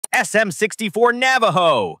SM-64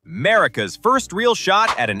 Navaho, America's first real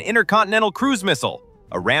shot at an intercontinental cruise missile.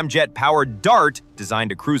 A ramjet-powered dart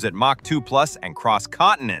designed to cruise at Mach 2+ and cross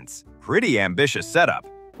continents. Pretty ambitious setup.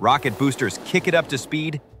 Rocket boosters kick it up to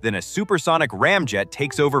speed, then a supersonic ramjet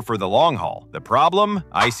takes over for the long haul. The problem?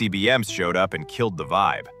 ICBMs showed up and killed the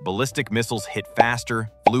vibe. Ballistic missiles hit faster,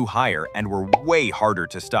 flew higher, and were way harder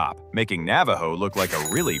to stop, making Navaho look like a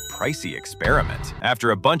really pricey experiment.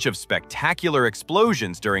 After a bunch of spectacular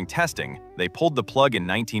explosions during testing, they pulled the plug in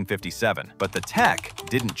 1957. But the tech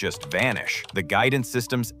didn't just vanish. The guidance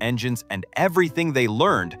systems, engines, and everything they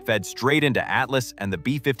learned fed straight into Atlas and the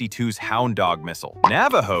B-52's Hound Dog missile.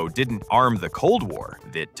 Navaho didn't arm the Cold War,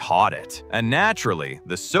 it taught it. And naturally,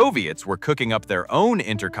 the Soviets were cooking up their own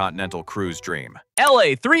intercontinental cruise dream.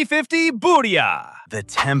 LA-350 Burya, the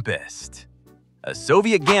Tempest. A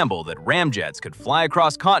Soviet gamble that ramjets could fly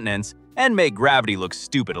across continents and make gravity look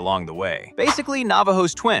stupid along the way. Basically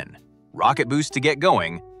Navajo's twin. Rocket boost to get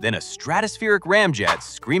going, then a stratospheric ramjet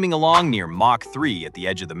screaming along near Mach 3 at the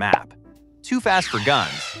edge of the map. Too fast for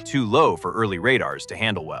guns, too low for early radars to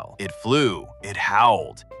handle well. It flew, it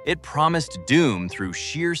howled, it promised doom through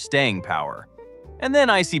sheer staying power. And then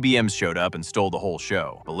ICBMs showed up and stole the whole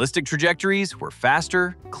show. Ballistic trajectories were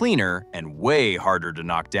faster, cleaner, and way harder to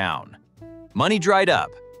knock down. Money dried up.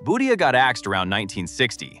 Burya got axed around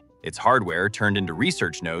 1960. Its hardware turned into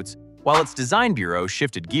research notes, while its design bureau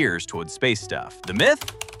shifted gears towards space stuff. The myth?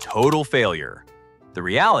 Total failure. The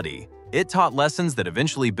reality? It taught lessons that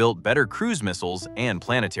eventually built better cruise missiles and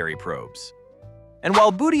planetary probes. And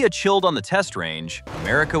while Burya chilled on the test range,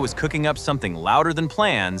 America was cooking up something louder than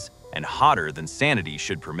plans and hotter than sanity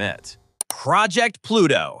should permit. Project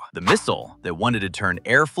Pluto, the missile that wanted to turn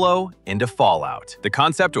airflow into fallout. The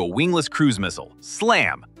concept of a wingless cruise missile,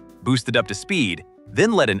 SLAM, boosted up to speed,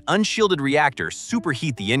 then let an unshielded reactor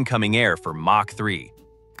superheat the incoming air for Mach 3.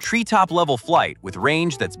 Treetop-level flight with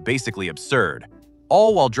range that's basically absurd,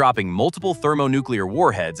 all while dropping multiple thermonuclear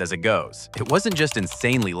warheads as it goes. It wasn't just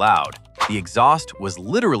insanely loud, the exhaust was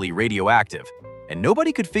literally radioactive, and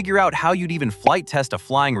nobody could figure out how you'd even flight test a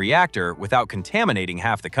flying reactor without contaminating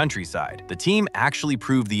half the countryside. The team actually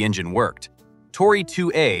proved the engine worked. Tory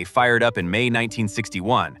 2A fired up in May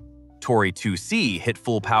 1961. Tory 2C hit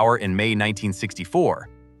full power in May 1964.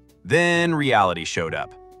 Then reality showed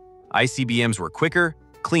up. ICBMs were quicker,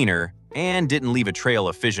 cleaner, and didn't leave a trail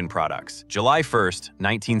of fission products. July 1st,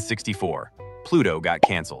 1964. Pluto got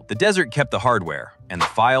canceled. The desert kept the hardware, and the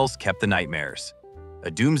files kept the nightmares. A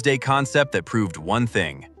doomsday concept that proved one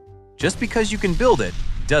thing. Just because you can build it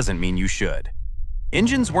doesn't mean you should.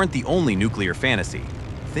 Engines weren't the only nuclear fantasy.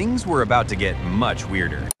 Things were about to get much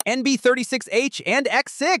weirder. NB-36H and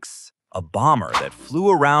X-6, a bomber that flew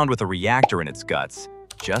around with a reactor in its guts,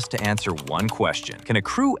 just to answer one question. Can a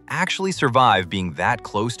crew actually survive being that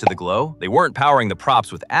close to the glow? They weren't powering the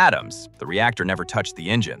props with atoms. The reactor never touched the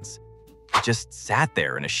engines. It just sat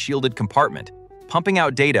there in a shielded compartment, pumping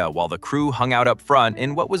out data while the crew hung out up front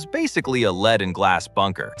in what was basically a lead and glass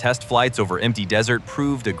bunker. Test flights over empty desert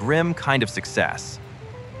proved a grim kind of success.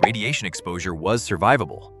 Radiation exposure was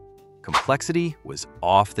survivable. Complexity was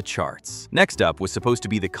off the charts. Next up was supposed to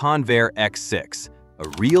be the Convair X-6, a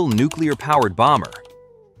real nuclear-powered bomber.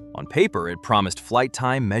 On paper, it promised flight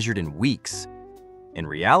time measured in weeks. In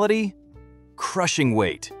reality, crushing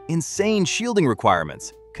weight, insane shielding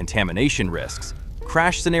requirements, contamination risks,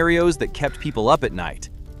 crash scenarios that kept people up at night.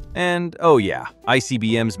 And oh yeah,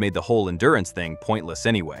 ICBMs made the whole endurance thing pointless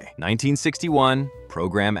anyway. 1961,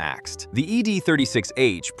 program axed. The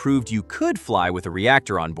ED-36H proved you could fly with a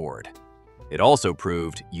reactor on board. It also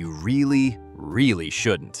proved you really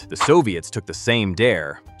shouldn't. The Soviets took the same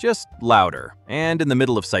dare, just louder, and in the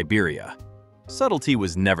middle of Siberia. Subtlety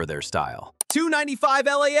was never their style. 295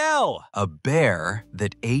 LAL, a bear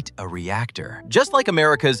that ate a reactor. Just like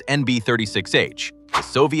America's NB-36H, the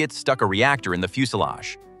Soviets stuck a reactor in the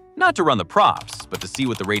fuselage. Not to run the props, but to see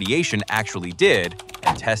what the radiation actually did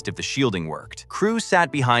and test if the shielding worked. Crews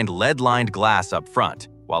sat behind lead-lined glass up front,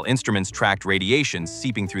 while instruments tracked radiation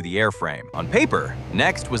seeping through the airframe. On paper,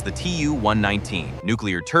 next was the Tu-119,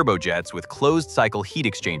 nuclear turbojets with closed-cycle heat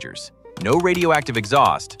exchangers. No radioactive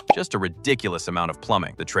exhaust, just a ridiculous amount of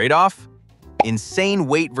plumbing. The trade-off? Insane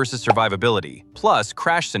weight versus survivability, plus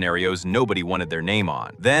crash scenarios nobody wanted their name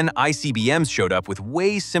on. Then ICBMs showed up with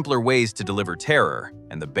way simpler ways to deliver terror,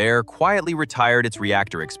 and the bear quietly retired its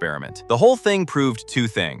reactor experiment. The whole thing proved two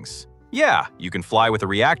things. Yeah, you can fly with a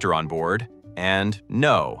reactor on board, and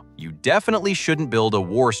no, you definitely shouldn't build a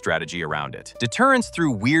war strategy around it. Deterrence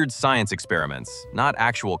through weird science experiments, not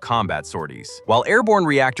actual combat sorties. While airborne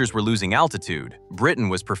reactors were losing altitude, Britain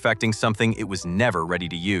was perfecting something it was never ready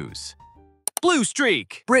to use. Blue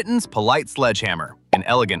Streak, Britain's polite sledgehammer, an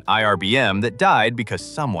elegant IRBM that died because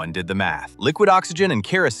someone did the math. Liquid oxygen and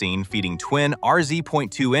kerosene feeding twin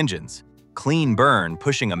RZ.2 engines. Clean burn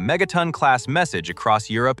pushing a megaton-class message across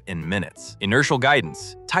Europe in minutes. Inertial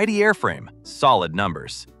guidance, tidy airframe, solid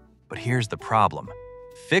numbers. But here's the problem.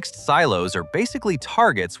 Fixed silos are basically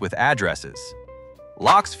targets with addresses.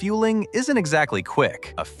 LOX fueling isn't exactly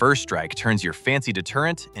quick. A first strike turns your fancy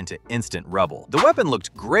deterrent into instant rubble. The weapon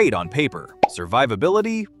looked great on paper.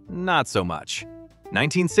 Survivability, not so much.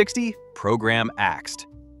 1960, program axed.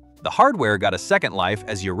 The hardware got a second life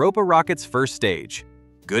as Europa rocket's first stage.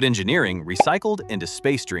 Good engineering recycled into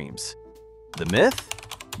space dreams. The myth?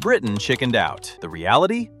 Britain chickened out. The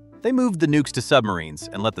reality? They moved the nukes to submarines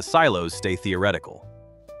and let the silos stay theoretical.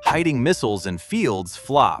 Hiding missiles in fields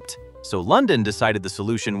flopped, so London decided the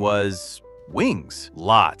solution was wings.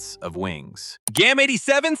 Lots of wings.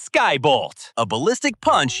 GAM-87 Skybolt, a ballistic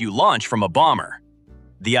punch you launch from a bomber.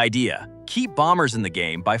 The idea: keep bombers in the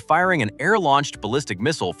game by firing an air-launched ballistic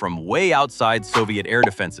missile from way outside Soviet air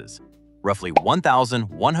defenses. Roughly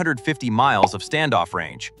 1,150 miles of standoff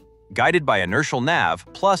range, guided by inertial nav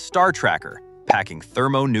plus star tracker, packing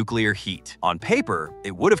thermonuclear heat. On paper,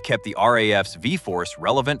 it would have kept the RAF's V-Force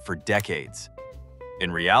relevant for decades.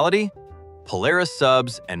 In reality, Polaris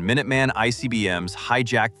subs and Minuteman ICBMs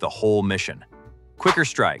hijacked the whole mission. Quicker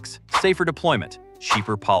strikes, safer deployment,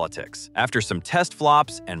 cheaper politics. After some test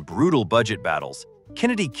flops and brutal budget battles,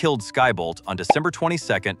 Kennedy killed Skybolt on December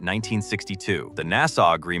 22, 1962. The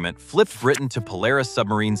Nassau Agreement flipped Britain to Polaris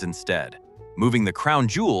submarines instead, moving the crown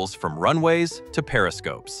jewels from runways to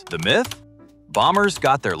periscopes. The myth? Bombers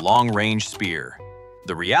got their long-range spear.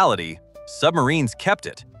 The reality? Submarines kept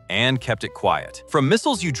it, and kept it quiet. From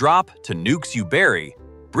missiles you drop to nukes you bury,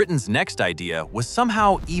 Britain's next idea was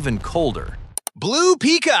somehow even colder. Blue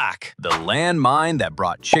Peacock, the landmine that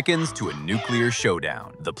brought chickens to a nuclear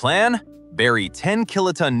showdown. The plan? Bury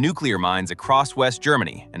 10-kiloton nuclear mines across West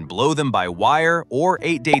Germany and blow them by wire or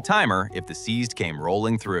 8-day timer if the seized came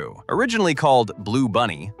rolling through. Originally called Blue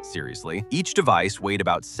Bunny, seriously, each device weighed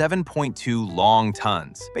about 7.2 long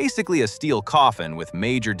tons, basically a steel coffin with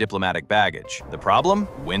major diplomatic baggage. The problem?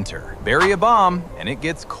 Winter. Bury a bomb and it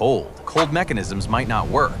gets cold. Cold mechanisms might not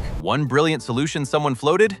work. One brilliant solution someone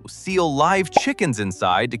floated? Seal live chickens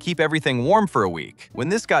inside to keep everything warm for a week. When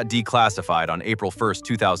this got declassified on April 1,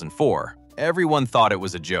 2004, everyone thought it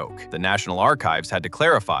was a joke. The National Archives had to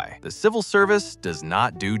clarify, the civil service does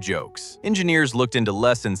not do jokes. Engineers looked into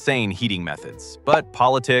less insane heating methods, but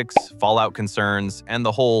politics, fallout concerns, and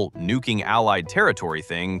the whole nuking allied territory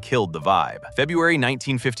thing killed the vibe. February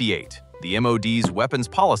 1958. The MOD's Weapons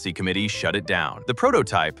Policy Committee shut it down. The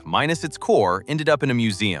prototype, minus its core, ended up in a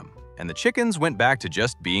museum, and the chickens went back to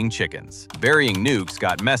just being chickens. Burying nukes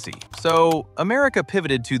got messy, so America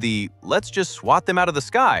pivoted to the "let's just swat them out of the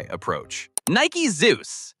sky" approach. Nike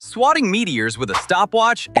Zeus, swatting meteors with a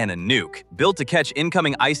stopwatch and a nuke. Built to catch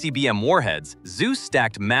incoming ICBM warheads, Zeus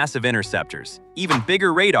stacked massive interceptors, even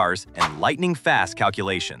bigger radars, and lightning-fast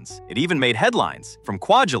calculations. It even made headlines. From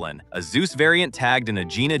Kwajalein, a Zeus variant tagged an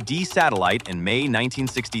Agena D satellite in May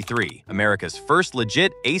 1963, America's first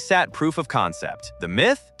legit ASAT proof of concept. The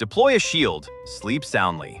myth? Deploy a shield, sleep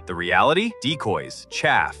soundly. The reality? Decoys,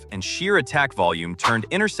 chaff, and sheer attack volume turned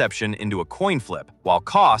interception into a coin flip, while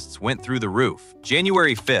costs went through the roof.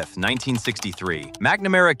 January 5, 1963,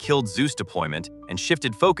 McNamara killed Zeus deployment and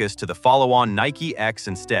shifted focus to the follow-on Nike X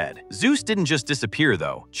instead. Zeus didn't just disappear,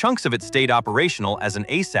 though. Chunks of it stayed operational as an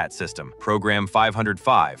ASAT system, Program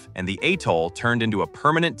 505, and the atoll turned into a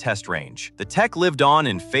permanent test range. The tech lived on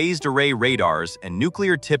in phased array radars and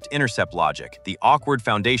nuclear-tipped intercept logic, the awkward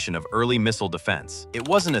foundation of early missile defense. It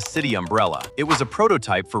wasn't a city umbrella. It was a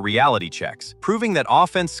prototype for reality checks, proving that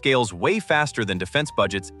offense scales way faster than defense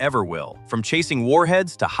budgets ever will. From chasing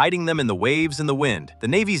warheads to hiding them in the waves and the wind, the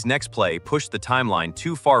Navy's next play pushed the timeline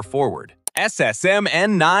too far forward.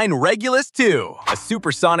 SSM-N-9 Regulus II, a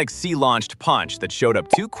supersonic sea-launched punch that showed up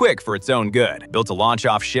too quick for its own good. Built to launch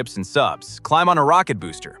off ships and subs, climb on a rocket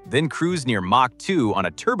booster, then cruise near Mach 2 on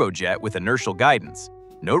a turbojet with inertial guidance.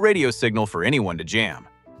 No radio signal for anyone to jam.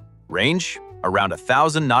 Range? Around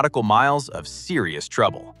 1,000 nautical miles of serious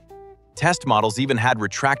trouble. Test models even had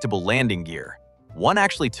retractable landing gear. One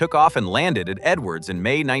actually took off and landed at Edwards in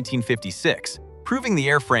May 1956, proving the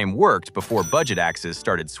airframe worked before budget axes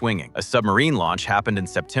started swinging. A submarine launch happened in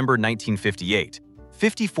September 1958.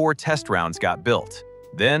 54 test rounds got built.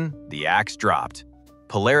 Then, the axe dropped.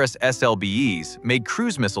 Polaris SLBEs made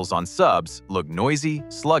cruise missiles on subs look noisy,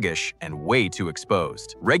 sluggish, and way too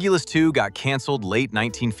exposed. Regulus II got canceled late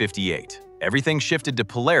 1958. Everything shifted to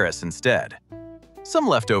Polaris instead. Some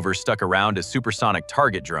leftovers stuck around as supersonic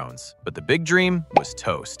target drones, but the big dream was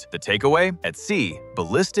toast. The takeaway? At sea,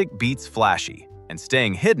 ballistic beats flashy, and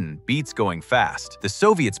staying hidden beats going fast. The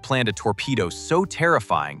Soviets planned a torpedo so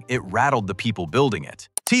terrifying it rattled the people building it.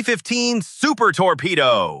 T-15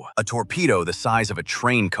 Supertorpedo! A torpedo the size of a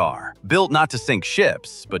train car, built not to sink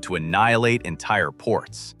ships, but to annihilate entire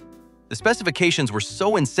ports. The specifications were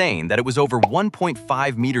so insane that it was over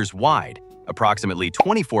 1.5 meters wide, approximately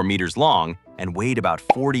 24 meters long, and weighed about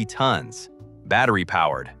 40 tons.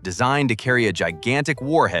 Battery-powered, designed to carry a gigantic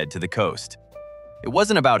warhead to the coast. It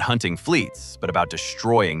wasn't about hunting fleets, but about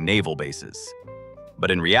destroying naval bases.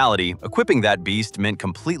 But in reality, equipping that beast meant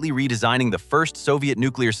completely redesigning the first Soviet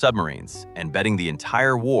nuclear submarines and betting the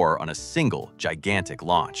entire war on a single, gigantic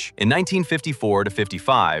launch. In 1954 to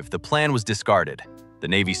 55, the plan was discarded. The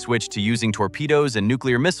Navy switched to using torpedoes and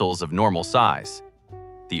nuclear missiles of normal size.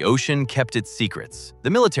 The ocean kept its secrets. The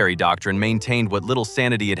military doctrine maintained what little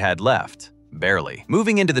sanity it had left. Barely.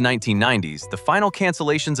 Moving into the 1990s, the final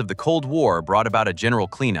cancellations of the Cold War brought about a general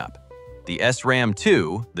cleanup. The SRAM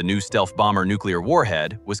II, the new stealth bomber nuclear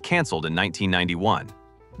warhead, was canceled in 1991.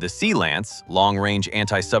 The Sea Lance, long-range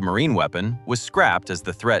anti-submarine weapon, was scrapped as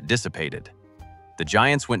the threat dissipated. The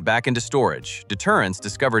giants went back into storage. Deterrence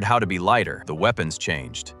discovered how to be lighter. The weapons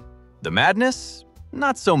changed. The madness?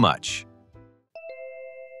 Not so much.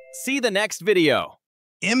 See the next video.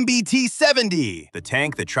 MBT-70, the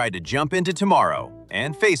tank that tried to jump into tomorrow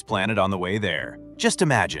and face-planted on the way there. Just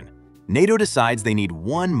imagine, NATO decides they need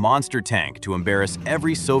one monster tank to embarrass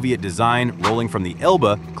every Soviet design rolling from the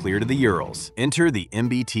Elbe clear to the Urals. Enter the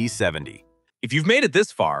MBT-70. If you've made it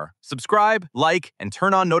this far, subscribe, like, and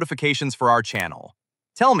turn on notifications for our channel.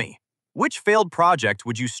 Tell me, which failed project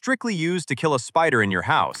would you strictly use to kill a spider in your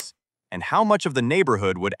house? And how much of the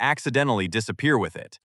neighborhood would accidentally disappear with it?